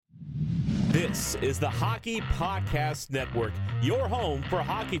This is the Hockey Podcast Network, your home for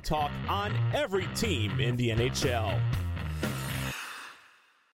hockey talk on every team in the NHL.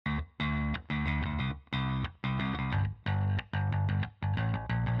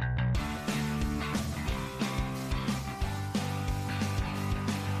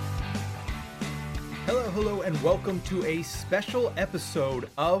 Hello, and welcome to a special episode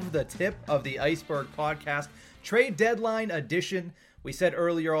of the Tip of the Iceberg podcast, trade deadline edition. We said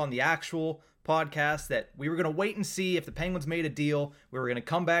earlier on the actual podcast that we were going to wait and see if the Penguins made a deal. We were going to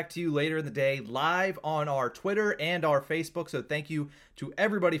come back to you later in the day live on our Twitter and our Facebook. So thank you to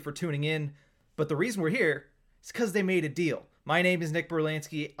everybody for tuning in. But the reason we're here is because they made a deal. My name is Nick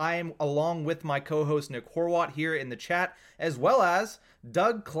Berlansky. I am along with my co-host Nick Horwat here in the chat, as well as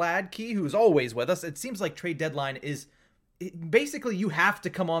Doug Kladke, who's always with us. It seems like trade deadline is basically you have to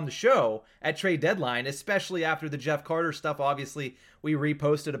come on the show at trade deadline, especially after the Jeff Carter stuff. Obviously, we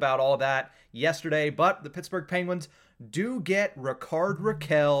reposted about all that yesterday, but the Pittsburgh Penguins do get Rickard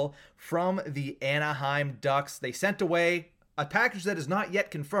Rakell from the Anaheim Ducks. They sent away a package that is not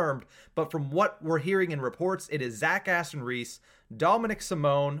yet confirmed, but from what we're hearing in reports, it is Zach Aston-Reese, Dominic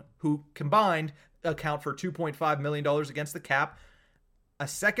Simone, who combined account for $2.5 million against the cap, a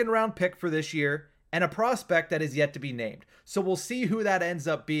second-round pick for this year, and a prospect that is yet to be named. So we'll see who that ends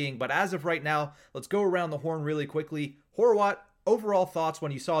up being, but as of right now, let's go around the horn really quickly. Horwat, overall thoughts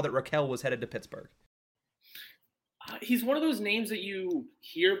when you saw that Rakell was headed to Pittsburgh? He's one of those names that you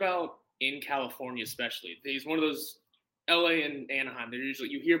hear about in California especially. He's one of those LA and Anaheim. They're usually,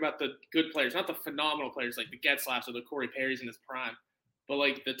 you hear about the good players, not the phenomenal players like the Getzlaffs or the Corey Perrys in his prime, but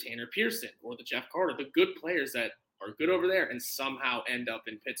like the Tanner Pearson or the Jeff Carter, the good players that are good over there and somehow end up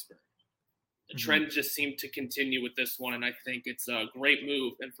in Pittsburgh. The trend just seemed to continue with this one, and I think it's a great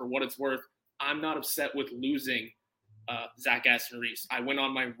move. And for what it's worth, I'm not upset with losing Zach Aston-Reese. I went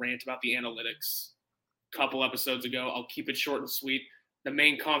on my rant about the analytics a couple episodes ago. I'll keep it short and sweet. The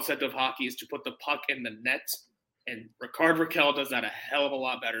main concept of hockey is to put the puck in the net, and Rickard Rakell does that a hell of a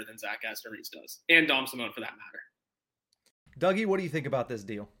lot better than Zach Aston-Reese does, and Dom Simone for that matter. Dougie, what do you think about this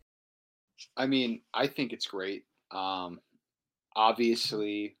deal? I mean, I think it's great.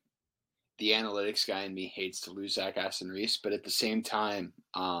 Obviously, the analytics guy in me hates to lose Zach Aston-Reese, but at the same time,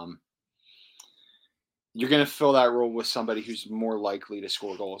 you're going to fill that role with somebody who's more likely to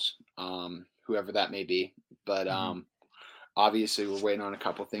score goals, whoever that may be. But obviously, we're waiting on a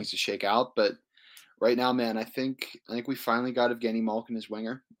couple of things to shake out. But right now, man, I think we finally got Evgeny Malkin as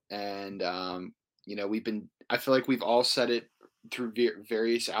winger, and I feel like we've all said it through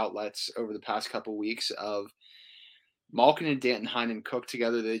various outlets over the past couple of weeks of Malkin and Danton Heinen cook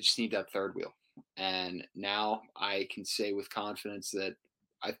together. They just need that third wheel. And now I can say with confidence that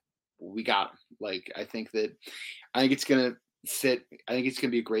we got him. I think it's going to fit. I think it's going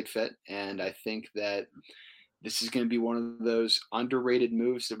to be a great fit. And I think that this is going to be one of those underrated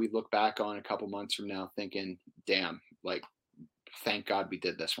moves that we look back on a couple months from now thinking, damn, thank God we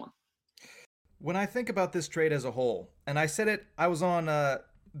did this one. When I think about this trade as a whole, and I said it, I was on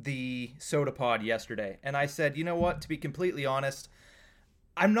the Soda Pod yesterday, and I said, you know what, to be completely honest,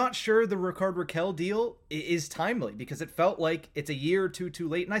 I'm not sure the Rickard Rakell deal is timely because it felt like it's a year or two too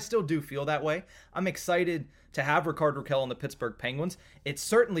late, and I still do feel that way. I'm excited to have Rickard Rakell on the Pittsburgh Penguins. It's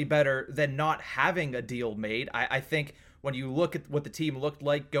certainly better than not having a deal made. I think when you look at what the team looked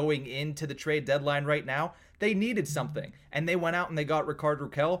like going into the trade deadline right now, they needed something, and they went out and they got Rickard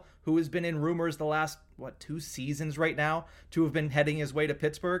Rakell, who has been in rumors the last, 2 seasons right now, to have been heading his way to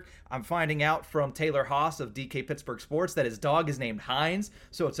Pittsburgh. I'm finding out from Taylor Haas of DK Pittsburgh Sports that his dog is named Heinz,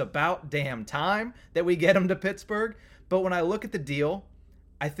 so it's about damn time that we get him to Pittsburgh. But when I look at the deal,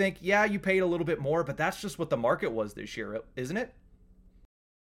 I think, yeah, you paid a little bit more, but that's just what the market was this year, isn't it?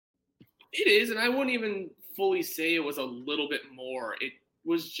 It is, and I wouldn't even fully say it was a little bit more. It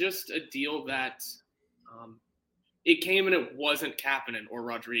was just a deal that it came and it wasn't Kapanen or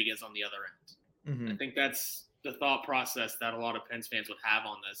Rodriguez on the other end. I think that's the thought process that a lot of Pens fans would have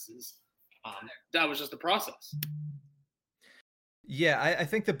on this is that was just the process. Yeah, I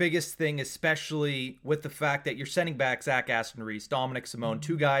think the biggest thing, especially with the fact that you're sending back Zach Aston-Reese, Dominic Simone,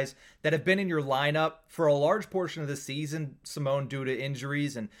 two guys that have been in your lineup for a large portion of the season, Simone due to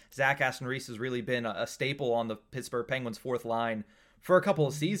injuries, and Zach Aston-Reese has really been a staple on the Pittsburgh Penguins' fourth line for a couple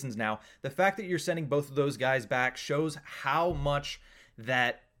of seasons now. The fact that you're sending both of those guys back shows how much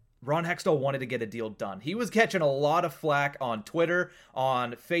that Ron Hextall wanted to get a deal done. He was catching a lot of flack on Twitter,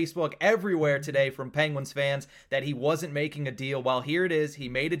 on Facebook, everywhere today from Penguins fans that he wasn't making a deal. Well, here it is. He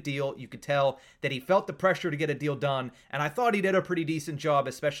made a deal. You could tell that he felt the pressure to get a deal done, and I thought he did a pretty decent job,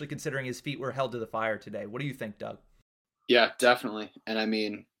 especially considering his feet were held to the fire today. What do you think, Doug? Yeah, definitely. And I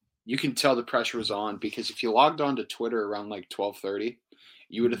mean, you can tell the pressure was on, because if you logged on to Twitter around like 12:30,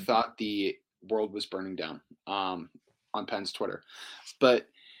 you would have thought the world was burning down on Penn's Twitter. But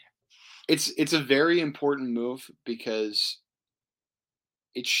it's a very important move, because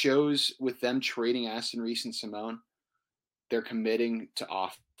it shows with them trading Aston Reese and Simone, they're committing to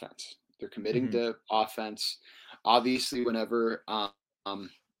offense. They're committing to offense. Obviously, whenever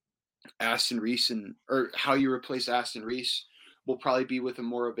Aston Reese or how you replace Aston Reese will probably be with a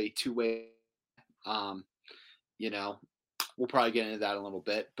more of a two-way. We'll probably get into that a little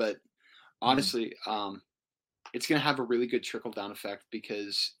bit, but honestly, it's going to have a really good trickle-down effect,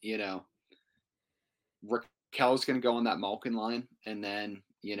 because Raquel's going to go on that Malkin line, and then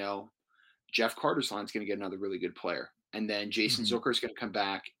Jeff Carter's line is going to get another really good player, and then Jason Zucker is going to come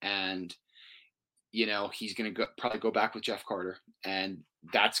back, and he's going to probably go back with Jeff Carter, and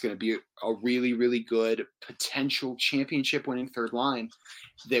that's going to be a really, really good potential championship winning third line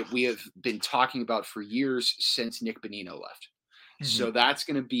that we have been talking about for years since Nick Bonino left. So that's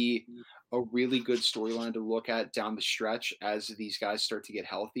going to be a really good storyline to look at down the stretch as these guys start to get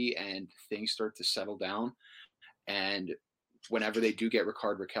healthy and things start to settle down. And whenever they do get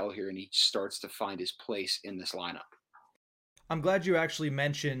Rickard Rakell here and he starts to find his place in this lineup. I'm glad you actually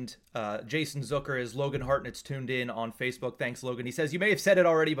mentioned Jason Zucker, as Logan Hartnett's tuned in on Facebook. Thanks, Logan. He says, you may have said it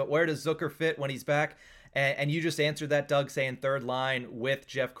already, but where does Zucker fit when he's back? And you just answered that, Doug, saying third line with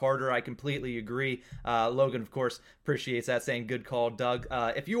Jeff Carter. I completely agree. Logan, of course, appreciates that, saying good call, Doug.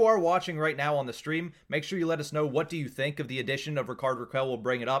 If you are watching right now on the stream, make sure you let us know, what do you think of the addition of Rickard Rakell? We'll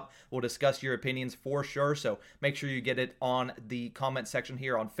bring it up. We'll discuss your opinions for sure. So make sure you get it on the comment section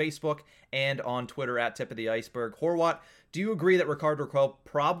here on Facebook and on Twitter at Tip of the Iceberg. Horwat, do you agree that Rickard Rakell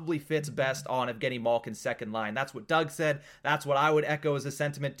probably fits best on Evgeny Malkin's second line? That's what Doug said. That's what I would echo as a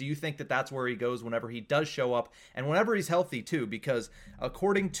sentiment. Do you think that that's where he goes whenever he does show up, and whenever he's healthy too? Because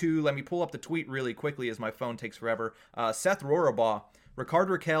according to, let me pull up the tweet really quickly as my phone takes forever, Seth Rorabaugh, Rickard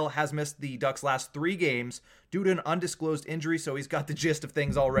Rakell has missed the Ducks' last 3 games due to an undisclosed injury, so he's got the gist of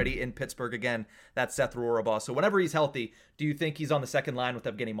things already in Pittsburgh again. That's Seth Rorabaugh. So whenever he's healthy, do you think he's on the second line with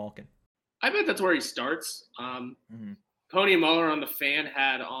Evgeny Malkin? I bet that's where he starts. Pony Muller on the Fan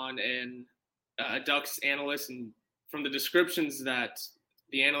had on a Ducks analyst, and from the descriptions that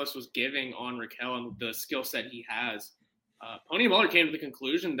the analyst was giving on Rakell and the skill set he has, Pony Muller came to the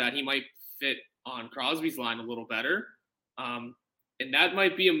conclusion that he might fit on Crosby's line a little better. And that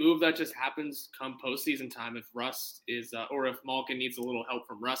might be a move that just happens come postseason time if Rust is, or if Malkin needs a little help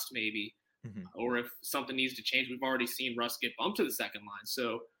from Rust maybe, or if something needs to change. We've already seen Rust get bumped to the second line.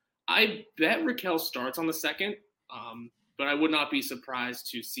 So I bet Rakell starts on the second, but I would not be surprised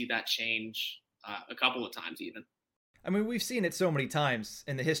to see that change a couple of times even. I mean, we've seen it so many times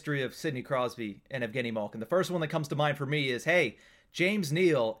in the history of Sidney Crosby and Evgeny Malkin. The first one that comes to mind for me is, hey, James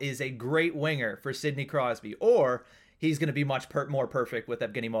Neal is a great winger for Sidney Crosby, or he's going to be much more perfect with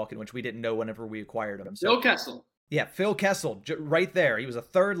Evgeny Malkin, which we didn't know whenever we acquired him. Phil Kessel. Yeah, Phil Kessel, right there. He was a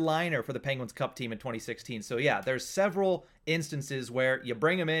third liner for the Penguins Cup team in 2016. So yeah, there's several instances where you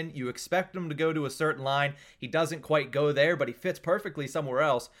bring him in, you expect him to go to a certain line. He doesn't quite go there, but he fits perfectly somewhere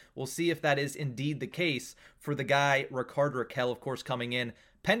else. We'll see if that is indeed the case for the guy, Rickard Rakell, of course, coming in.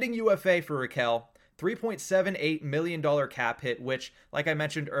 Pending UFA for Rakell. $3.78 million cap hit, which, like I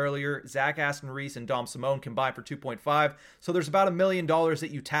mentioned earlier, Zach Aston Reese and Dom Simone combined for 2.5. So there's about $1 million that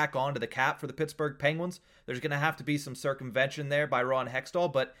you tack on to the cap for the Pittsburgh Penguins. There's going to have to be some circumvention there by Ron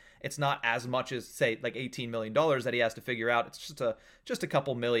Hextall, but it's not as much as, say, like $18 million that he has to figure out. It's just a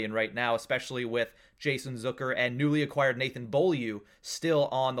couple million right now, especially with Jason Zucker and newly acquired Nathan Beaulieu still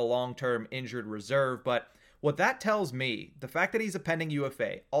on the long-term injured reserve. But what that tells me, the fact that he's a pending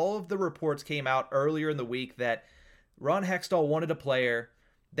UFA, all of the reports came out earlier in the week that Ron Hextall wanted a player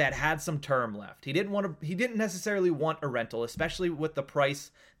that had some term left. He didn't necessarily want a rental, especially with the price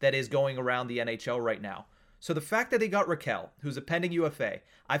that is going around the NHL right now. So the fact that they got Rakell, who's a pending UFA,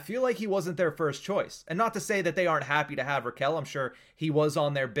 I feel like he wasn't their first choice. And not to say that they aren't happy to have Rakell. I'm sure he was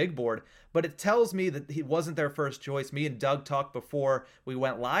on their big board, but it tells me that he wasn't their first choice. Me and Doug talked before we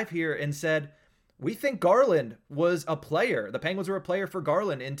went live here and said, we think Garland was a player. The Penguins were a player for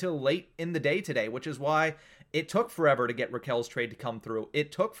Garland until late in the day today, which is why it took forever to get Rakell's trade to come through.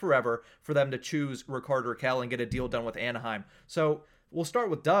 It took forever for them to choose Rickard Rakell and get a deal done with Anaheim. So we'll start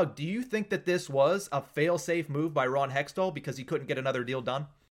with Doug. Do you think that this was a fail-safe move by Ron Hextall because he couldn't get another deal done?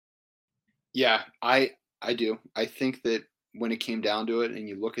 Yeah, I do. I think that when it came down to it and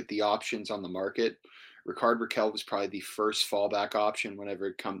you look at the options on the market, Rickard Rakell was probably the first fallback option whenever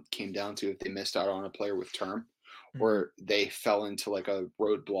it came down to if they missed out on a player with term or they fell into like a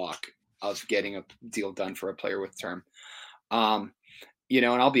roadblock of getting a deal done for a player with term.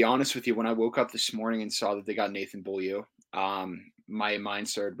 and I'll be honest with you, when I woke up this morning and saw that they got Nathan Beaulieu, my mind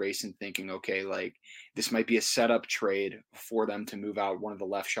started racing thinking, okay, like this might be a setup trade for them to move out one of the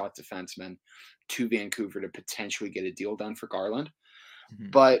left shot defensemen to Vancouver to potentially get a deal done for Garland.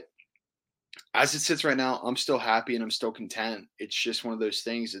 Mm-hmm. But as it sits right now, I'm still happy and I'm still content. It's just one of those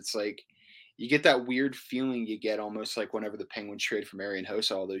things. It's like you get that weird feeling you get almost like whenever the Penguins trade for Marian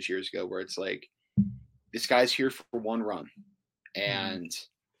Hossa all those years ago, where it's like, this guy's here for one run and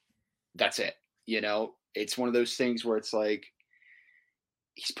that's it. It's one of those things where it's like,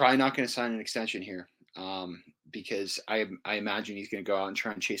 he's probably not going to sign an extension here because I imagine he's going to go out and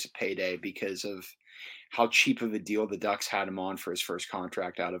try and chase a payday because of how cheap of a deal the Ducks had him on for his first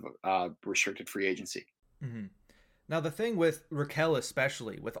contract out of restricted free agency. Mm-hmm. Now, the thing with Rakell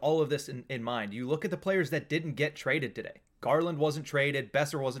especially, with all of this in mind, you look at the players that didn't get traded today. Garland wasn't traded.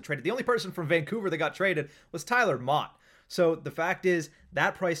 Besser wasn't traded. The only person from Vancouver that got traded was Tyler Mott. So the fact is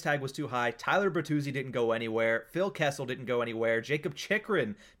that price tag was too high. Tyler Bertuzzi didn't go anywhere. Phil Kessel didn't go anywhere. Jacob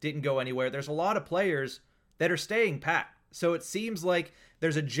Chychrun didn't go anywhere. There's a lot of players that are staying pat. So it seems like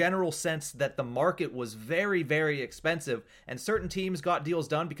there's a general sense that the market was very, very expensive, and certain teams got deals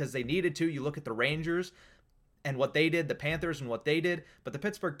done because they needed to. You look at the Rangers and what they did, the Panthers and what they did, but the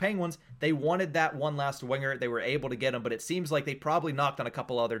Pittsburgh Penguins, they wanted that one last winger. They were able to get him, but it seems like they probably knocked on a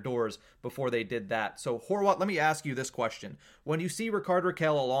couple other doors before they did that. So Horwat, let me ask you this question. When you see Rickard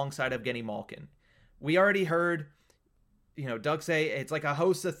Rakell alongside Evgeny Malkin, we already heard, Doug say it's like a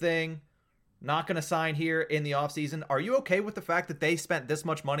Hossa thing, not going to sign here in the offseason. Are you okay with the fact that they spent this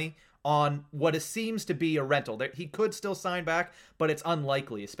much money on what seems to be a rental? He could still sign back, but it's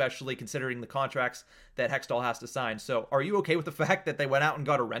unlikely, especially considering the contracts that Hextall has to sign. So are you okay with the fact that they went out and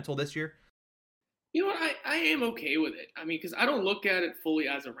got a rental this year? You know what? I am okay with it. I mean, because I don't look at it fully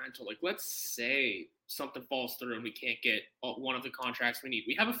as a rental. Like, let's say something falls through and we can't get one of the contracts we need.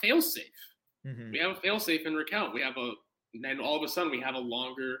 We have a fail-safe. Mm-hmm. We have a fail-safe in Rakell. Then all of a sudden we have a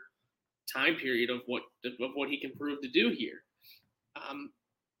longer time period of what he can prove to do here.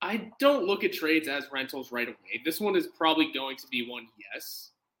 I don't look at trades as rentals right away. This one is probably going to be one,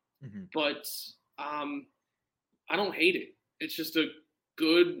 yes. Mm-hmm. But I don't hate it. It's just a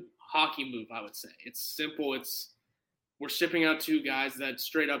good hockey move, I would say. It's simple. We're shipping out two guys that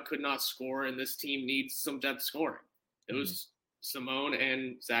straight up could not score, and this team needs some depth scoring. It was Simone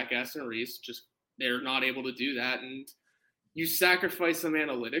and Zach Aston-Reese. Just they're not able to do that, and you sacrifice some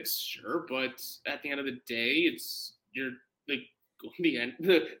analytics, sure, but at the end of the day, it's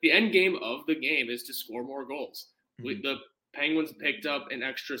the end game of the game is to score more goals. Mm-hmm. The Penguins picked up an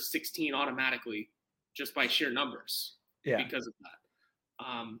extra 16 automatically just by sheer numbers because of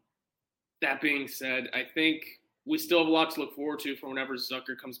that. That being said, I think we still have a lot to look forward to for whenever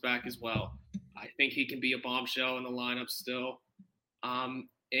Zucker comes back as well. I think he can be a bombshell in the lineup still. And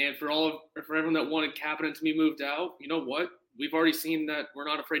for everyone that wanted Kapanen to be moved out, you know what? We've already seen that we're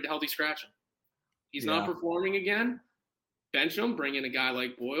not afraid to healthy scratch him. He's not performing again. Bench him, bring in a guy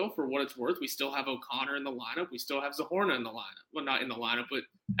like Boyle for what it's worth. We still have O'Connor in the lineup. We still have Zahorna in the lineup. Well, not in the lineup, but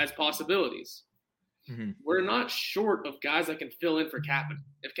as possibilities. Mm-hmm. We're not short of guys that can fill in for Kapanen.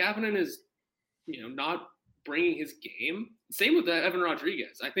 If Kapanen is, not bringing his game, same with Evan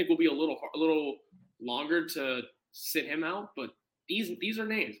Rodriguez. I think we'll be a little longer to sit him out. But these are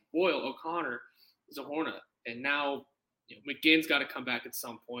names: Boyle, O'Connor, Zahorna, and now McGinn's got to come back at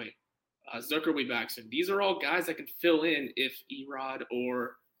some point. Zucker will be back soon. These are all guys that can fill in if Erod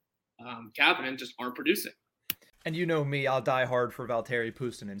or Kapanen just aren't producing. And you know me, I'll die hard for Valtteri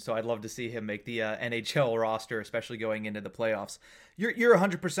Puustinen, so I'd love to see him make the NHL roster, especially going into the playoffs. You're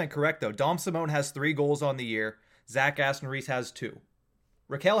 100% correct, though. Dom Simone has 3 goals on the year. Zach Aston-Reese has 2.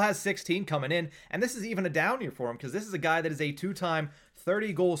 Rakell has 16 coming in, and this is even a down year for him because this is a guy that is a 2-time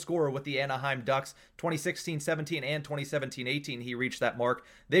 30-goal scorer with the Anaheim Ducks. 2016-17 and 2017-18, he reached that mark.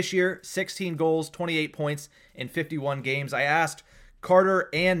 This year, 16 goals, 28 points in 51 games. I asked Carter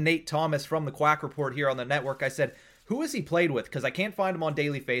and Nate Thomas from the Quack Report here on the network, I said, who has he played with? Because I can't find him on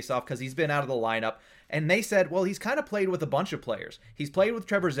Daily Faceoff because he's been out of the lineup. And they said, well, he's kind of played with a bunch of players. He's played with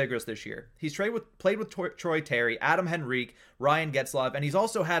Trevor Zegras this year. He's played with Troy Terry, Adam Henrique, Ryan Getzlaf, and he's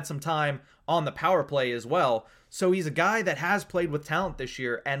also had some time on the power play as well. So he's a guy that has played with talent this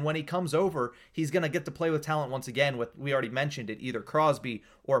year, and when he comes over, he's going to get to play with talent once again with, we already mentioned it, either Crosby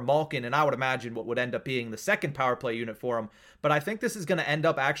or Malkin, and I would imagine what would end up being the second power play unit for him. But I think this is going to end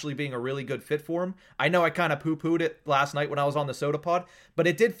up actually being a really good fit for him. I know I kind of poo-pooed it last night when I was on the Soda Pod, but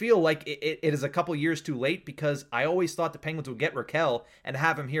it did feel like it is a couple years too late because I always thought the Penguins would get Rakell and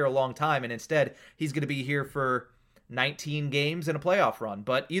have him here a long time, and instead he's going to be here for 19 games and a playoff run.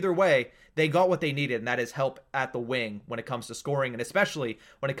 But either way, they got what they needed, and that is help at the wing when it comes to scoring, and especially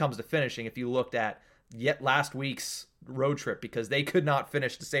when it comes to finishing. If you looked at yet last week's road trip, because they could not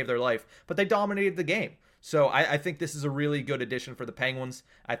finish to save their life, but they dominated the game. So I think this is a really good addition for the Penguins.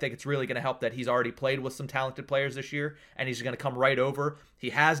 I think it's really going to help that he's already played with some talented players this year, and he's going to come right over. He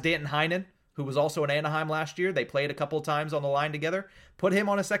has Danton Heinen, who was also in Anaheim last year. They played a couple of times on the line together. Put him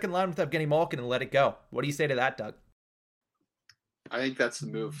on a second line with Evgeny Malkin and let it go. What do you say to that, Doug? I think that's the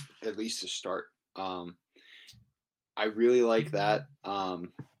move, at least to start. I really like that.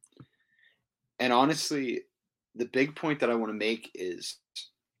 And honestly, the big point that I want to make is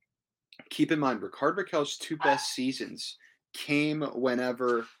keep in mind, Rickard Rakell's 2 best seasons came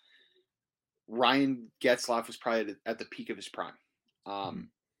whenever Ryan Getzlaf was probably at the peak of his prime.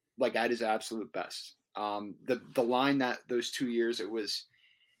 Like at his absolute best. The line that those 2 years, it was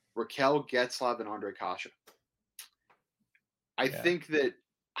Rakell, Getzlaf, and Ondrej Kase. I think that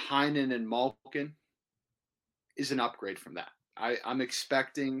Heinen and Malkin is an upgrade from that. I'm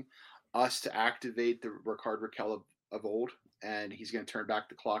expecting us to activate the Rickard Rakell of old, and he's going to turn back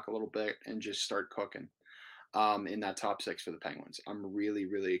the clock a little bit and just start cooking in that top 6 for the Penguins. I'm really,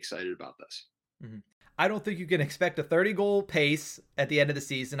 really excited about this. Mm-hmm. I don't think you can expect a 30-goal pace at the end of the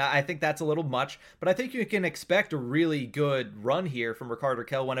season. I think that's a little much, but I think you can expect a really good run here from Rickard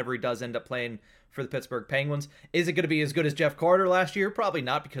Rakell whenever he does end up playing for the Pittsburgh Penguins. Is it going to be as good as Jeff Carter last year? Probably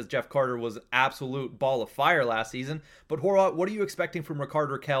not, because Jeff Carter was an absolute ball of fire last season. But Horvat, what are you expecting from Rickard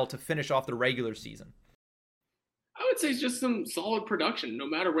Rakell to finish off the regular season? I would say it's just some solid production, no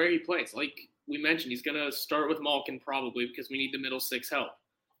matter where he plays. Like we mentioned, he's going to start with Malkin probably because we need the middle 6 help.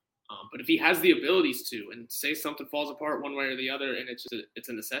 But if he has the abilities to, and say something falls apart one way or the other, and it's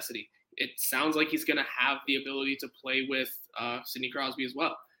a necessity, it sounds like he's going to have the ability to play with Sidney Crosby as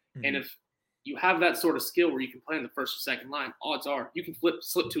well. Mm-hmm. And if you have that sort of skill where you can play in the first or second line, odds are you can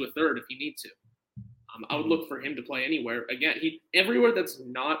slip to a third if you need to. I would look for him to play anywhere. Again, everywhere that's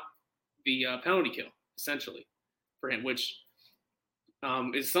not the penalty kill, essentially, for him, which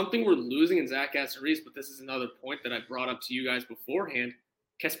is something we're losing in Zach Aston-Reese. But this is another point that I brought up to you guys beforehand.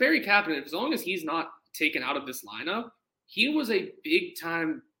 Kasperi Kapanen, as long as he's not taken out of this lineup, he was a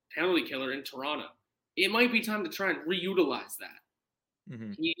big-time penalty killer in Toronto. It might be time to try and reutilize that.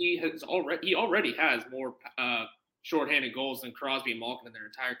 Mm-hmm. He already has more shorthanded goals than Crosby and Malkin in their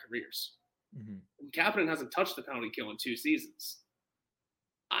entire careers. Mm-hmm. Kapanen hasn't touched the penalty kill in 2 seasons.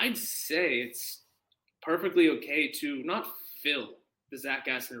 I'd say it's perfectly okay to not fill the Zach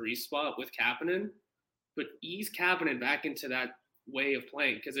Aston-Reese spot with Kapanen, but ease Kapanen back into that way of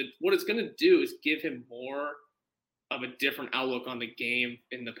playing, because what it's going to do is give him more of a different outlook on the game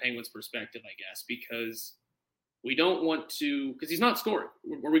in the Penguins' perspective, I guess, because we don't want to, because he's not scoring.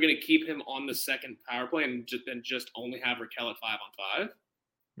 Are we going to keep him on the second power play and just only have Rakell at 5-on-5?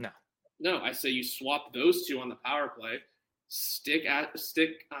 No, I say you swap those 2 on the power play, stick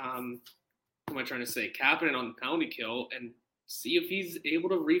Kapanen on the penalty kill, and see if he's able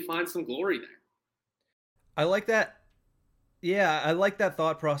to refine some glory there. I like that. Yeah, I like that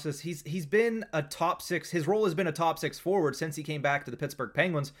thought process. He's been a top 6. His role has been a top 6 forward since he came back to the Pittsburgh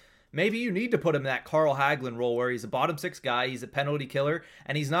Penguins. Maybe you need to put him in that Carl Hagelin role where he's a bottom 6 guy, he's a penalty killer,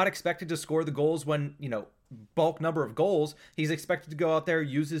 and he's not expected to score the goals when, bulk number of goals. He's expected to go out there,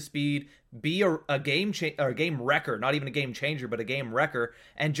 use his speed, be a game wrecker, not even a game changer, but a game wrecker,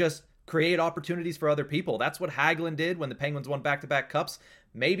 and just create opportunities for other people. That's what Hagelin did when the Penguins won back-to-back cups.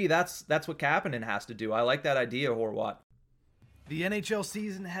 Maybe that's what Kapanen has to do. I like that idea, Horvat. The NHL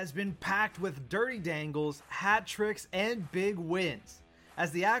season has been packed with dirty dangles, hat tricks, and big wins.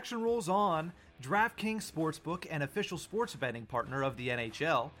 As the action rolls on, DraftKings Sportsbook, an official sports betting partner of the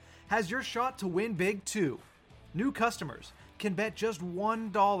NHL, has your shot to win big too. New customers can bet just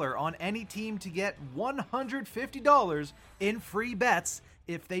 $1 on any team to get $150 in free bets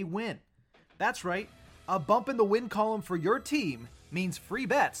if they win. That's right, a bump in the win column for your team means free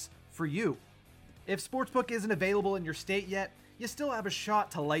bets for you. If Sportsbook isn't available in your state yet, you still have a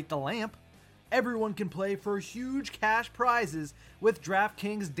shot to light the lamp. Everyone can play for huge cash prizes with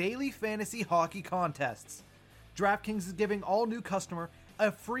DraftKings daily fantasy hockey contests. DraftKings is giving all new customer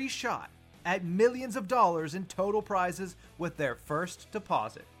a free shot at millions of dollars in total prizes with their first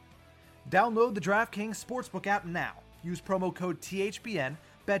deposit. Download the DraftKings Sportsbook app now. Use promo code THPN,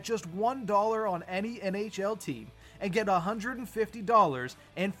 bet just $1 on any NHL team, and get $150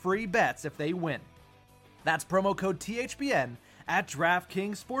 in free bets if they win. That's promo code THPN at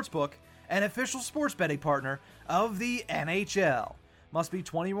DraftKings Sportsbook, an official sports betting partner of the NHL. Must be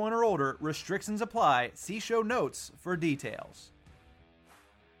 21 or older. Restrictions apply. See show notes for details.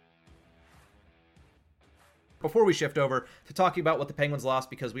 before we shift over to talking about what the Penguins lost,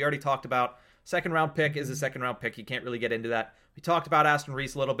 because we already talked about second round pick is a second round pick. You can't really get into that. We talked about Aston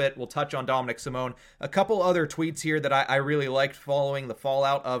Reese a little bit. We'll touch on Dominic Simone. A couple other tweets here that I really liked following the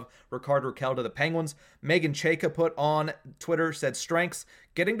fallout of Rickard Rakell to the Penguins. Megan Chayka put on Twitter, said strengths,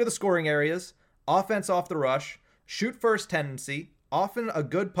 getting to the scoring areas, offense off the rush, shoot first tendency, often in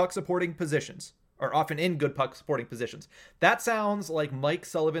good puck supporting positions. That sounds like Mike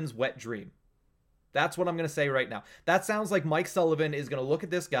Sullivan's wet dream. That's what I'm going to say right now. That sounds like Mike Sullivan is going to look at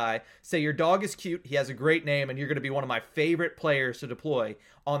this guy, say your dog is cute, he has a great name, and you're going to be one of my favorite players to deploy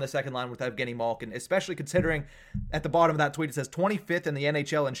on the second line with Evgeny Malkin, especially considering at the bottom of that tweet it says 25th in the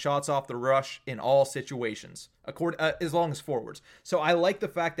NHL in shots off the rush in all situations, as long as forwards. So I like the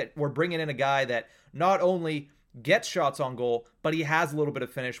fact that we're bringing in a guy that not only gets shots on goal, but he has a little bit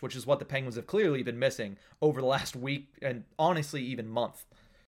of finish, which is what the Penguins have clearly been missing over the last week and honestly even month.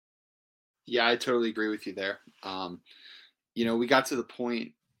 Yeah, I totally agree with you there. We got to the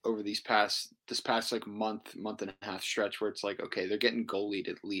point over this past like month and a half stretch where it's like, okay, they're getting goalied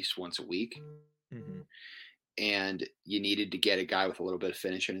at least once a week. Mm-hmm. And you needed to get a guy with a little bit of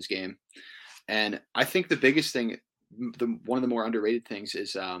finish in his game. And I think the biggest thing, one of the more underrated things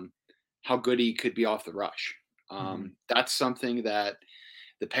is how good he could be off the rush. That's something that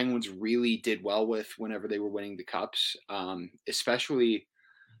the Penguins really did well with whenever they were winning the cups, especially –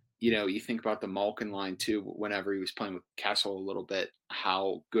 you think about the Malkin line too, whenever he was playing with Kessel a little bit,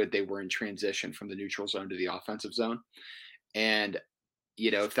 how good they were in transition from the neutral zone to the offensive zone. And,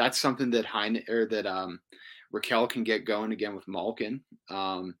 if that's something that Rakell can get going again with Malkin,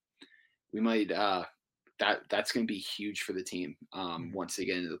 we might, that's going to be huge for the team once they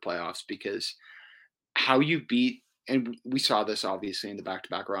get into the playoffs, because how you beat, and we saw this obviously in the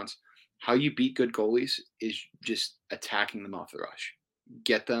back-to-back runs, how you beat good goalies is just attacking them off the rush.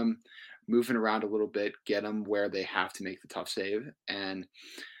 Get them moving around a little bit, get them where they have to make the tough save, and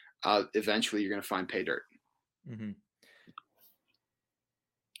eventually you're going to find pay dirt. Mm-hmm.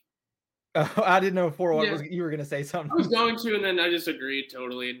 I didn't know you were going to say something. I was going to, and then I just agreed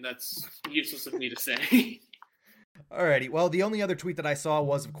totally, and that's useless of me to say. Alrighty. Well, the only other tweet that I saw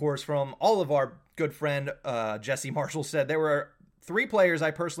was, of course, from all of our good friend Jesse Marshall. Said there were 3 players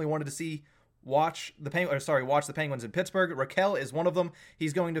I personally wanted to see watch the Penguins in Pittsburgh. Rakell is one of them.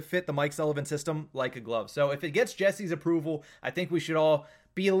 He's going to fit the Mike Sullivan system like a glove. So if it gets Jesse's approval, I think we should all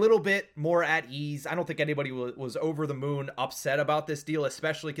be a little bit more at ease. I don't think anybody was over the moon upset about this deal,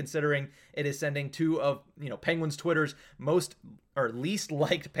 especially considering it is sending 2 of Penguins Twitter's most or least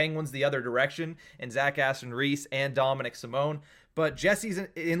liked Penguins the other direction, and Zach Aston Reese and Dominic Simone. But Jesse's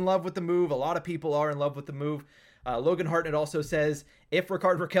in love with the move. A lot of people are in love with the move. Logan Hartnett also says, if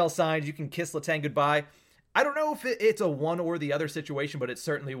Rickard Rakell signs, you can kiss Letang goodbye. I don't know if it's a one or the other situation, but it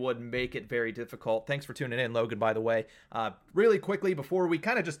certainly would make it very difficult. Thanks for tuning in, Logan, by the way. Really quickly, before we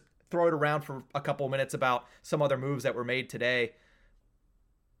kind of just throw it around for a couple of minutes about some other moves that were made today,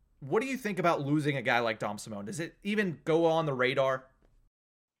 what do you think about losing a guy like Dom Simone? Does it even go on the radar?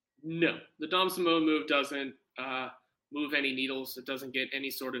 No, the Dom Simone move doesn't move any needles. It doesn't get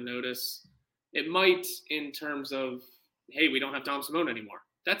any sort of notice. It might in terms of, hey, we don't have Dom Simone anymore.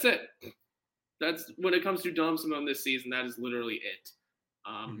 That's it. That's when it comes to Dom Simone this season, that is literally it.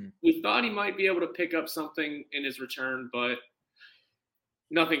 We thought he might be able to pick up something in his return, but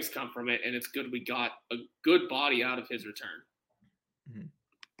nothing's come from it, and it's good we got a good body out of his return.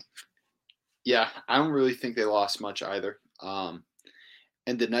 Yeah, I don't really think they lost much either.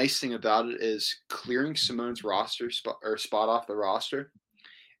 And the nice thing about it is clearing Simone's roster spot off the roster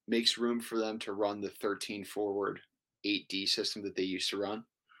makes room for them to run the 13 forward 8D system that they used to run.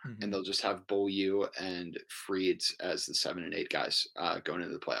 And they'll just have Beaulieu and Freeds as the 7 and 8 guys going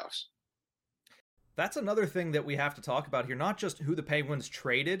into the playoffs. That's another thing that we have to talk about here, not just who the Penguins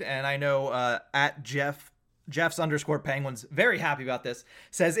traded. And I know at Jeff's _ Penguins, very happy about this,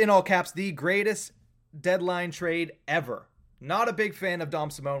 says in all caps, the greatest deadline trade ever. Not a big fan of Dom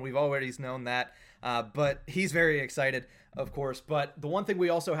Simone. We've already known that. But he's very excited, of course. But the one thing we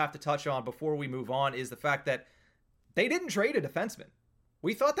also have to touch on before we move on is the fact that they didn't trade a defenseman.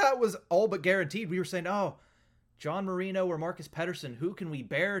 We thought that was all but guaranteed. We were saying, oh, John Marino or Marcus Pettersson, who can we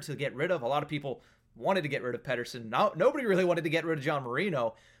bear to get rid of? A lot of people wanted to get rid of Pettersson. Nobody really wanted to get rid of John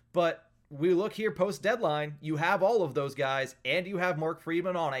Marino. But we look here post-deadline, you have all of those guys, and you have Mark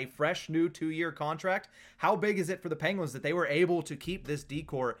Friedman on a fresh new 2-year contract. How big is it for the Penguins that they were able to keep this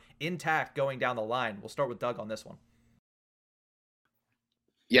decor intact going down the line? We'll start with Doug on this one.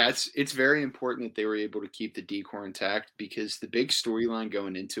 Yeah, it's very important that they were able to keep the decor intact, because the big storyline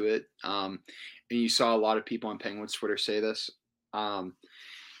going into it, and you saw a lot of people on Penguins Twitter say this,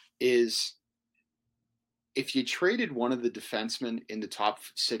 is if you traded one of the defensemen in the top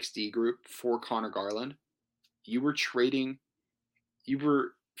 6D group for Connor Garland, you were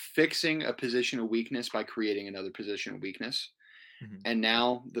fixing a position of weakness by creating another position of weakness. Mm-hmm. And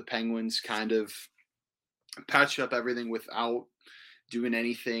now the Penguins kind of patched up everything without doing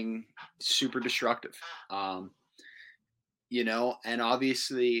anything super destructive. And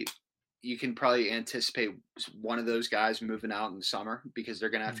obviously you can probably anticipate one of those guys moving out in the summer because they're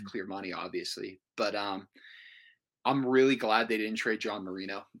going to have to clear money, obviously. But I'm really glad they didn't trade John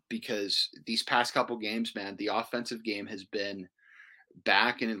Marino, because these past couple games, man, the offensive game has been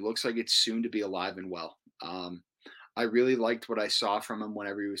back, and it looks like it's soon to be alive and well. I really liked what I saw from him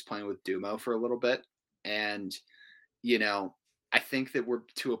whenever he was playing with Dumo for a little bit. And, I think that we're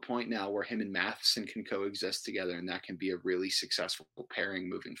to a point now where him and Matheson can coexist together, and that can be a really successful pairing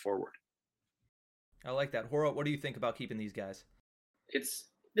moving forward. I like that. Horo, what do you think about keeping these guys? It's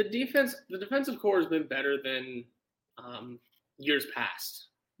the defense. The defensive core has been better than years past.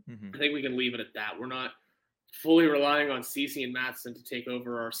 Mm-hmm. I think we can leave it at that. We're not fully relying on Ceci and Matheson to take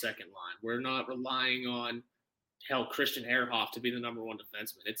over our second line. We're not relying on Christian Ehrhoff to be the number one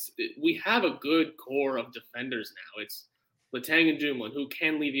defenseman. We have a good core of defenders now. It's Letang and Dumoulin, who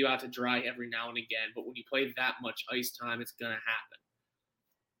can leave you out to dry every now and again, but when you play that much ice time, it's going to happen.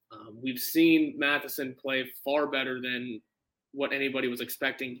 We've seen Matheson play far better than what anybody was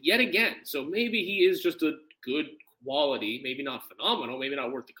expecting yet again. So maybe he is just a good quality, maybe not phenomenal, maybe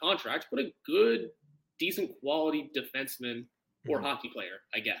not worth the contract, but a good, decent quality defenseman or hockey player,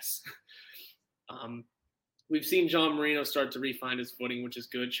 I guess. We've seen John Marino start to refine his footing, which is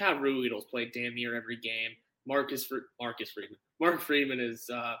good. Chad Ruhwedel's played damn near every game. Mark Friedman is,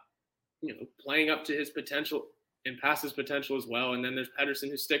 playing up to his potential and past his potential as well. And then there's Pettersson,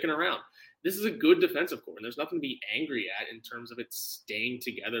 who's sticking around. This is a good defensive core, and there's nothing to be angry at in terms of it staying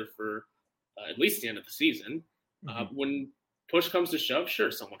together for at least the end of the season. When push comes to shove,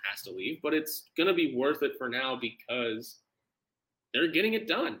 sure, someone has to leave, but it's going to be worth it for now because they're getting it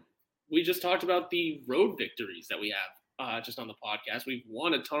done. We just talked about the road victories that we have just on the podcast. We've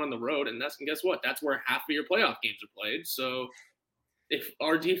won a ton on the road, and guess what? That's where half of your playoff games are played. So if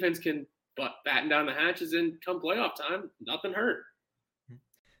our defense can batten down the hatches and come playoff time, nothing hurt.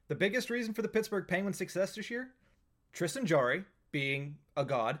 The biggest reason for the Pittsburgh Penguins' success this year? Tristan Jarry being a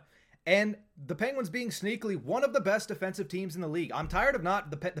god, and the Penguins being sneakily one of the best defensive teams in the league. I'm tired of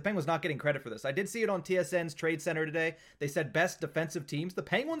the Penguins not getting credit for this. I did see it on TSN's Trade Center today. They said best defensive teams. The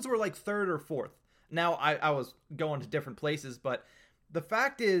Penguins were like third or fourth. Now, I was going to different places, but the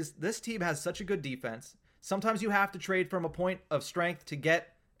fact is this team has such a good defense. Sometimes you have to trade from a point of strength to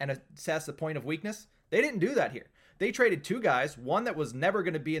get and assess a point of weakness. They didn't do that here. They traded two guys, one that was never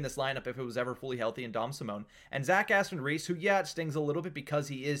going to be in this lineup if it was ever fully healthy in Dom Simone, and Zach Aston-Reese, who, it stings a little bit because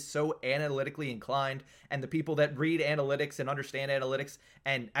he is so analytically inclined, and the people that read analytics and understand analytics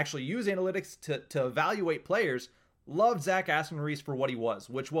and actually use analytics to evaluate players loved Zach Aston-Reese for what he was,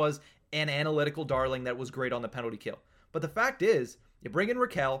 which was an analytical darling that was great on the penalty kill. But the fact is, you bring in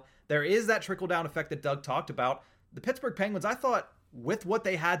Raquel, there is that trickle-down effect that Doug talked about. The Pittsburgh Penguins, I thought, with what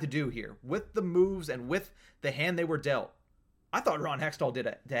they had to do here, with the moves and with the hand they were dealt, I thought Ron Hextall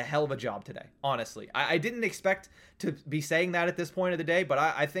did a hell of a job today, honestly. I didn't expect to be saying that at this point of the day, but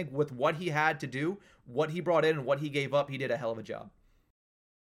I think with what he had to do, what he brought in and what he gave up, he did a hell of a job.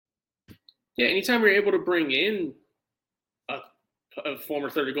 Yeah, anytime you're able to bring in a former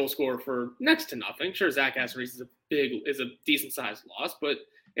 30 goal scorer for next to nothing. Sure, Zach Aston-Reese is a decent sized loss, but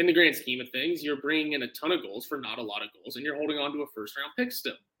in the grand scheme of things, you're bringing in a ton of goals for not a lot of goals, and you're holding on to a first round pick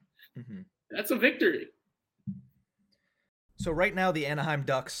still. That's a victory. So right now, the Anaheim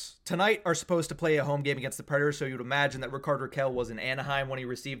Ducks tonight are supposed to play a home game against the Predators. So you'd imagine that Rickard Rakell was in Anaheim when he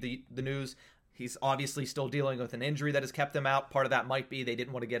received the news. He's obviously still dealing with an injury that has kept him out. Part of that might be they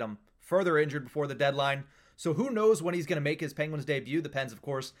didn't want to get him further injured before the deadline. So who knows when he's going to make his Penguins debut. The Pens, of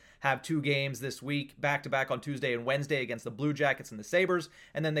course, have two games this week, back-to-back on Tuesday and Wednesday against the Blue Jackets and the Sabres,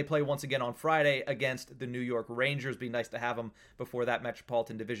 and then they play once again on Friday against the New York Rangers. Be nice to have them before that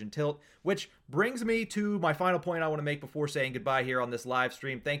Metropolitan Division tilt, which brings me to my final point I want to make before saying goodbye here on this live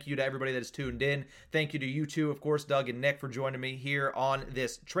stream. Thank you to everybody that has tuned in. Thank you to you two, of course, Doug and Nick, for joining me here on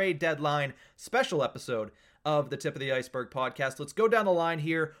this trade deadline special episode of the Tip of the Iceberg podcast. Let's go down the line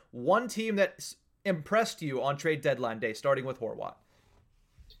here. One team that impressed you on trade deadline day, starting with Horwat?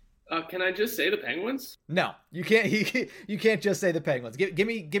 Can I just say the Penguins? No, you can't. You can't just say the Penguins. Give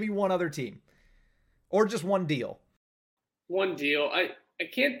me one other team, or just one deal. One deal. I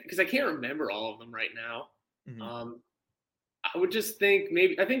can't, because I can't remember all of them right now. I would just think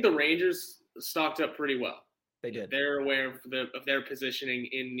I think the Rangers stocked up pretty well. They did. They're aware of their positioning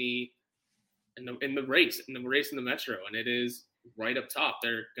in in the race in the Metro, and it is right up top.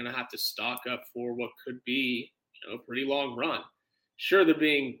 They're going to have to stock up for what could be a pretty long run. Sure, they're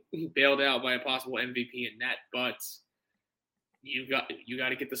being bailed out by a possible MVP in net, but you got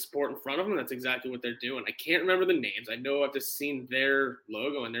to get the support in front of them. That's exactly what they're doing. I can't remember the names. I know I've just seen their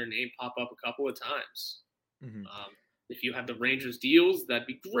logo and their name pop up a couple of times. Mm-hmm. If you have the Rangers deals, that'd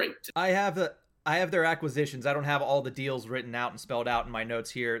be great. I have their acquisitions. I don't have all the deals written out and spelled out in my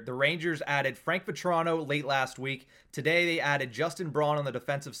notes here. The Rangers added Frank Vetrano late last week. Today they added Justin Braun on the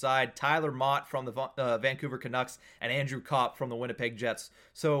defensive side, Tyler Mott from the Vancouver Canucks, and Andrew Kopp from the Winnipeg Jets.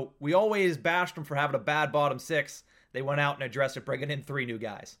 So we always bashed them for having a bad bottom six. They went out and addressed it, bringing in 3 new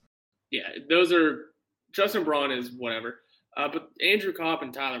guys. Yeah, those are – Justin Braun is whatever. But Andrew Kopp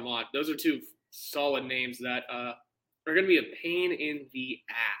and Tyler Mott, those are 2 solid names that are going to be a pain in the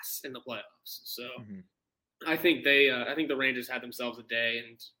ass in the playoffs. So I think the Rangers had themselves a day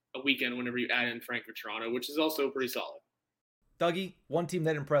and a weekend whenever you add in Frank Vetrano, which is also pretty solid. Dougie, one team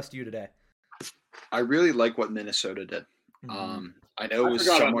that impressed you today. I really like what Minnesota did. I know it was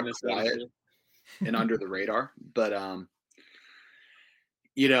somewhat quiet and under the radar, but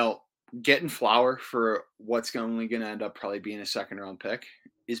getting Flower for what's only going to end up probably being a second-round pick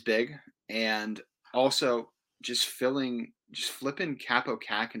is big, and also just flipping Kaapo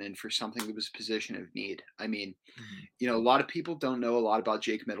Kähkönen for something that was a position of need. I mean, a lot of people don't know a lot about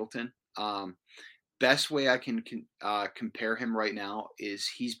Jake Middleton. Best way I can compare him right now is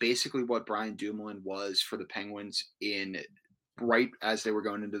he's basically what Brian Dumoulin was for the Penguins right as they were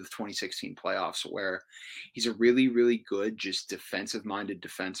going into the 2016 playoffs, where he's a really, really good, just defensive-minded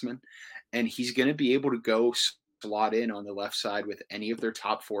defenseman, and he's going to be able to go slot in on the left side with any of their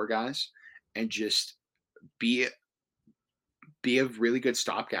top 4 guys and just be a really good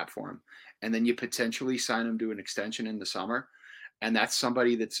stopgap for him. And then you potentially sign him to an extension in the summer, and that's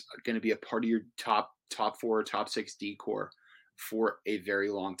somebody that's going to be a part of your top 4, top 6 D core for a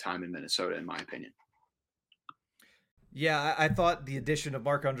very long time in Minnesota, in my opinion. Yeah, I thought the addition of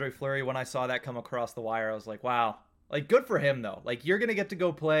Marc-Andre Fleury, when I saw that come across the wire, I was like, wow. Like, good for him, though. Like, you're going to get to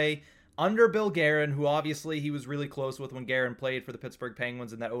go play under Bill Guerin, who obviously he was really close with when Guerin played for the Pittsburgh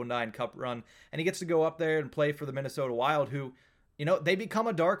Penguins in that 2009 Cup run. And he gets to go up there and play for the Minnesota Wild, who, they become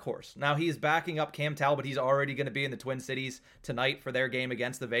a dark horse. Now, he's backing up Cam Talbot. He's already going to be in the Twin Cities tonight for their game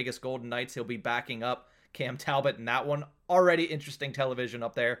against the Vegas Golden Knights. He'll be backing up Cam Talbot in that one. Already interesting television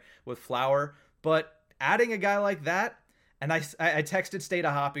up there with Flower. But adding a guy like that, and I texted State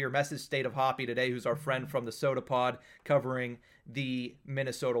of Hoppy, or messaged State of Hoppy today, who's our friend from the Soda Pod covering the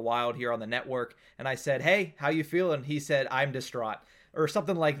Minnesota Wild here on the network. And I said, hey, how you feeling? He said, I'm distraught, or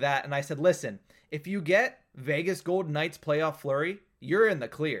something like that. And I said, listen, if you get Vegas Golden Knights playoff Fleury, you're in the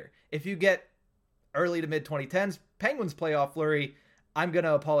clear. If you get early to mid 2010s Penguins playoff Fleury, I'm going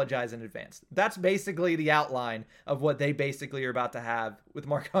to apologize in advance. That's basically the outline of what they basically are about to have with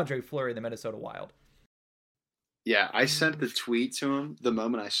Marc-Andre Fleury in the Minnesota Wild. Yeah, I sent the tweet to him the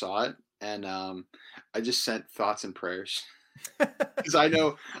moment I saw it, and I just sent thoughts and prayers because I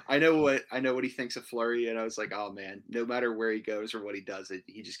know what he thinks of Fleury, and I was like, oh man, no matter where he goes or what he does,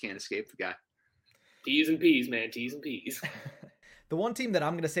 he just can't escape the guy. T's and P's, man, T's and P's. The one team that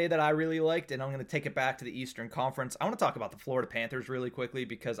I'm going to say that I really liked, and I'm going to take it back to the Eastern Conference, I want to talk about the Florida Panthers really quickly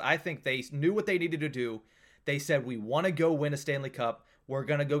because I think they knew what they needed to do. They said, we want to go win a Stanley Cup. We're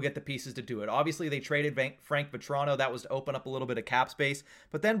going to go get the pieces to do it. Obviously, they traded Frank Vetrano. That was to open up a little bit of cap space.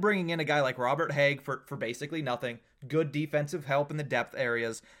 But then bringing in a guy like Robert Haig for basically nothing. Good defensive help in the depth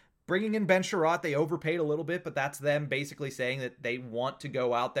areas. Bringing in Ben Sherratt, they overpaid a little bit, but that's them basically saying that they want to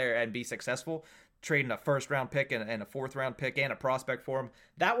go out there and be successful. Trading a first-round pick and a fourth-round pick and a prospect for him.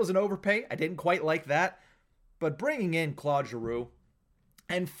 That was an overpay. I didn't quite like that. But bringing in Claude Giroux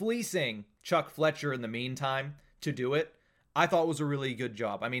and fleecing Chuck Fletcher in the meantime to do it, I thought was a really good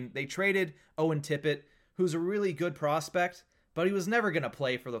job. I mean, they traded Owen Tippett, who's a really good prospect, but he was never going to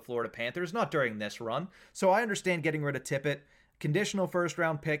play for the Florida Panthers, not during this run. So I understand getting rid of Tippett, conditional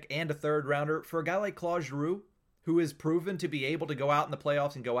first-round pick and a third-rounder for a guy like Claude Giroux, who is proven to be able to go out in the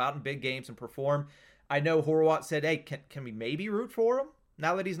playoffs and go out in big games and perform. I know Horwat said, hey, can we maybe root for him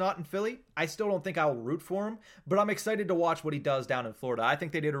now that he's not in Philly? I still don't think I'll root for him, but I'm excited to watch what he does down in Florida. I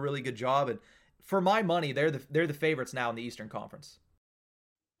think they did a really good job, and for my money, they're the favorites now in the Eastern Conference.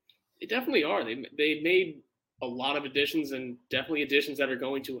 They definitely are. They made a lot of additions, and definitely additions that are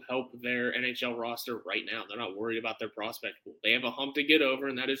going to help their NHL roster right now. They're not worried about their prospect pool. They have a hump to get over,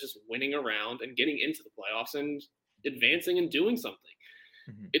 and that is just winning around and getting into the playoffs and advancing and doing something.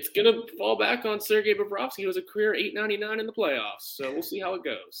 Mm-hmm. It's going to fall back on Sergei Bobrovsky, who was a career .899 in the playoffs. So we'll see how it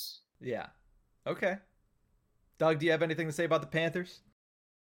goes. Yeah. Okay. Doug, do you have anything to say about the Panthers?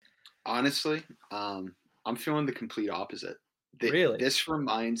 Honestly, I'm feeling the complete opposite. Really? This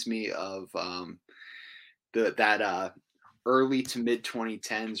reminds me of that early to mid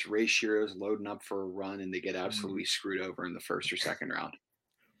 2010s Ray Shiro's loading up for a run and they get absolutely screwed over in the first or second round.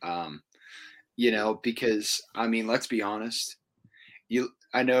 Because I mean, let's be honest.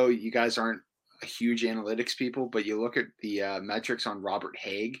 I know you guys aren't a huge analytics people, but you look at the metrics on Robert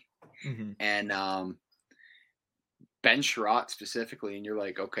Haig and Ben Sherratt specifically, and you're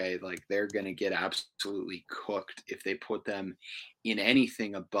like, okay, like they're going to get absolutely cooked if they put them in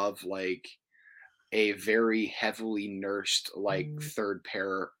anything above like a very heavily nursed like third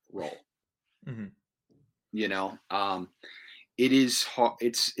pair role. It is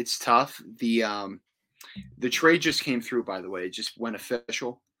it's tough. The trade just came through, by the way. It just went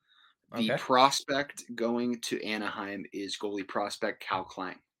official. The prospect going to Anaheim is goalie prospect Cal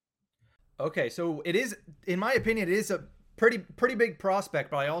Klang. Okay, so it is, in my opinion, it is a pretty big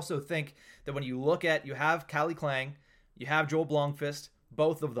prospect, but I also think that when you look at, you have Calle Klang, you have Joel Blomqvist,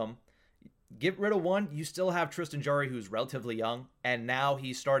 both of them. Get rid of one, you still have Tristan Jarry, who's relatively young, and now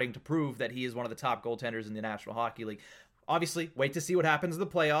he's starting to prove that he is one of the top goaltenders in the National Hockey League. Obviously, wait to see what happens in the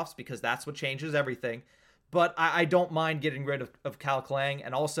playoffs, because that's what changes everything. But I don't mind getting rid of Cal Klang.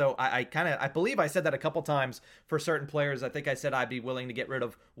 And also, I believe I said that a couple times for certain players. I think I said I'd be willing to get rid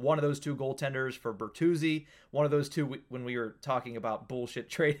of one of those two goaltenders for Bertuzzi, one of those two when we were talking about bullshit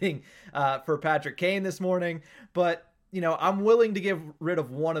trading for Patrick Kane this morning. But, I'm willing to get rid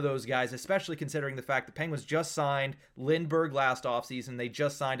of one of those guys, especially considering the fact the Penguins just signed Lindbergh last offseason. They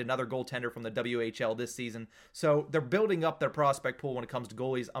just signed another goaltender from the WHL this season. So they're building up their prospect pool when it comes to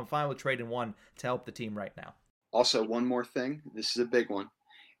goalies. I'm fine with trading one to help the team right now. Also, one more thing. This is a big one.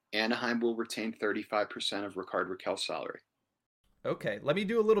 Anaheim will retain 35% of Rickard Rakell's salary. Okay, let me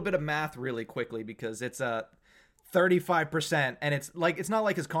do a little bit of math really quickly because it's 35%, and it's not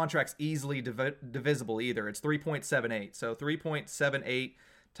like his contract's easily divisible either. It's 3.78. So 3.78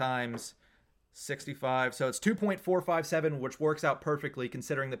 times 65. So it's 2.457, which works out perfectly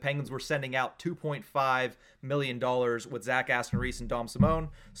considering the Penguins were sending out $2.5 million with Zach Aston-Reese and Dom Simone.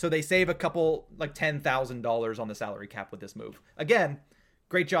 So they save a couple, like $10,000 on the salary cap with this move. Again,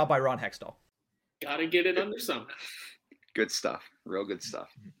 great job by Ron Hextall. Gotta get it under somehow. Good stuff. Real good stuff.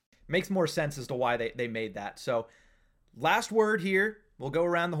 Makes more sense as to why they made that. So last word here. We'll go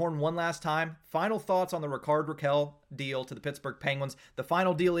around the horn one last time. Final thoughts on the Rickard Rakell deal to the Pittsburgh Penguins. The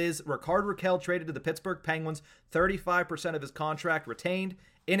final deal is Rickard Rakell traded to the Pittsburgh Penguins, 35% of his contract retained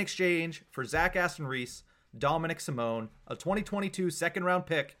in exchange for Zach Aston-Reese, Dominic Simone, a 2022 second-round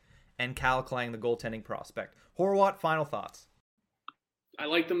pick, and Cal Klang, the goaltending prospect. Horwat, final thoughts. I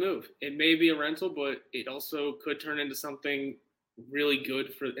like the move. It may be a rental, but it also could turn into something really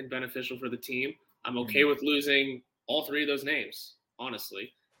good and beneficial for the team. I'm okay with losing all three of those names.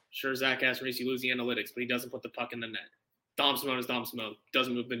 Honestly, sure, Zach Aston-Reese, you lose the analytics, but he doesn't put the puck in the net. Dom Simone is Dom Simone,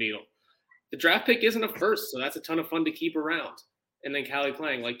 doesn't move the needle. The draft pick isn't a first, so that's a ton of fun to keep around. And then Calle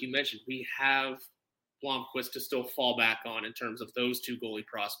Klang, like you mentioned, we have Blomqvist to still fall back on in terms of those two goalie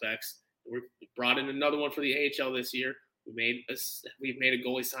prospects. We brought in another one for the AHL this year. We've made a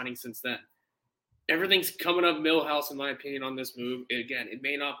goalie signing since then. Everything's coming up Millhouse, in my opinion, on this move. Again, it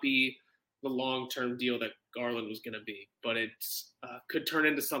may not be the long-term deal that Garland was going to be, but it could turn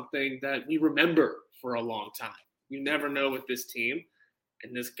into something that we remember for a long time. You never know with this team,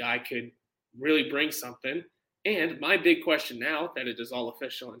 and this guy could really bring something. And my big question now that it is all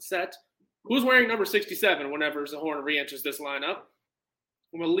official and set, who's wearing number 67 whenever Zahorna re-enters this lineup?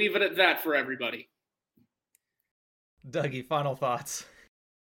 I'm going to leave it at that for everybody. Dougie, final thoughts.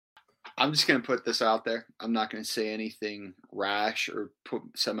 I'm just going to put this out there. I'm not going to say anything rash or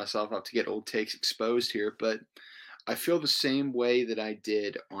set myself up to get old takes exposed here, but I feel the same way that I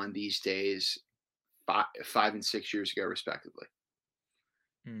did on these days 5 and 6 years ago, respectively.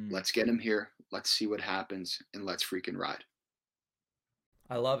 Let's get him here. Let's see what happens, and let's freaking ride.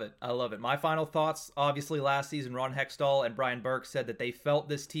 I love it. I love it. My final thoughts, obviously last season, Ron Hextall and Brian Burke said that they felt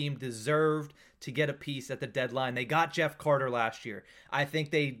this team deserved to get a piece at the deadline. They got Jeff Carter last year. I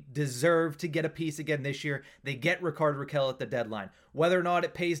think they deserve to get a piece again this year. They get Rickard Rakell at the deadline. Whether or not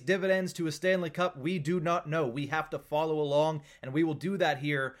it pays dividends to a Stanley Cup, we do not know. We have to follow along, and we will do that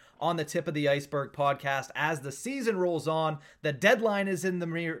here on the Tip of the Iceberg podcast. As the season rolls on, the deadline is in the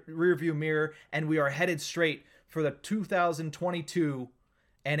rearview mirror, and we are headed straight for the 2022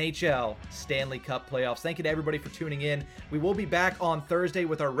 NHL Stanley Cup playoffs. Thank you to everybody for tuning in. We will be back on Thursday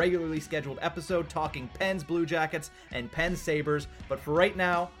with our regularly scheduled episode talking Pens Blue Jackets and Pens Sabres. But for right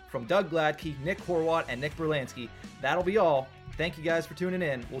now, from Doug Gladkey, Nick Horwat, and Nick Berlansky, that'll be all. Thank you guys for tuning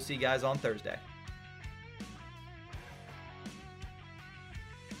in. We'll see you guys on Thursday.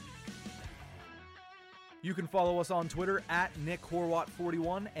 You can follow us on Twitter at Nick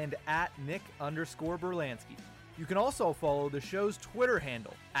Horwat41 and at Nick_Berlansky. You can also follow the show's Twitter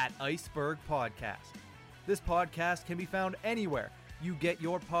handle at Iceberg Podcast. This podcast can be found anywhere you get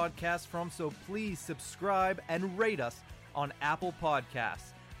your podcasts from, so please subscribe and rate us on Apple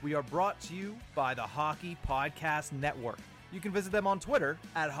Podcasts. We are brought to you by the Hockey Podcast Network. You can visit them on Twitter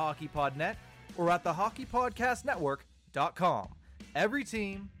at HockeyPodNet or at thehockeypodcastnetwork.com. Every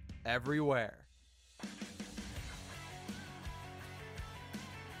team, everywhere.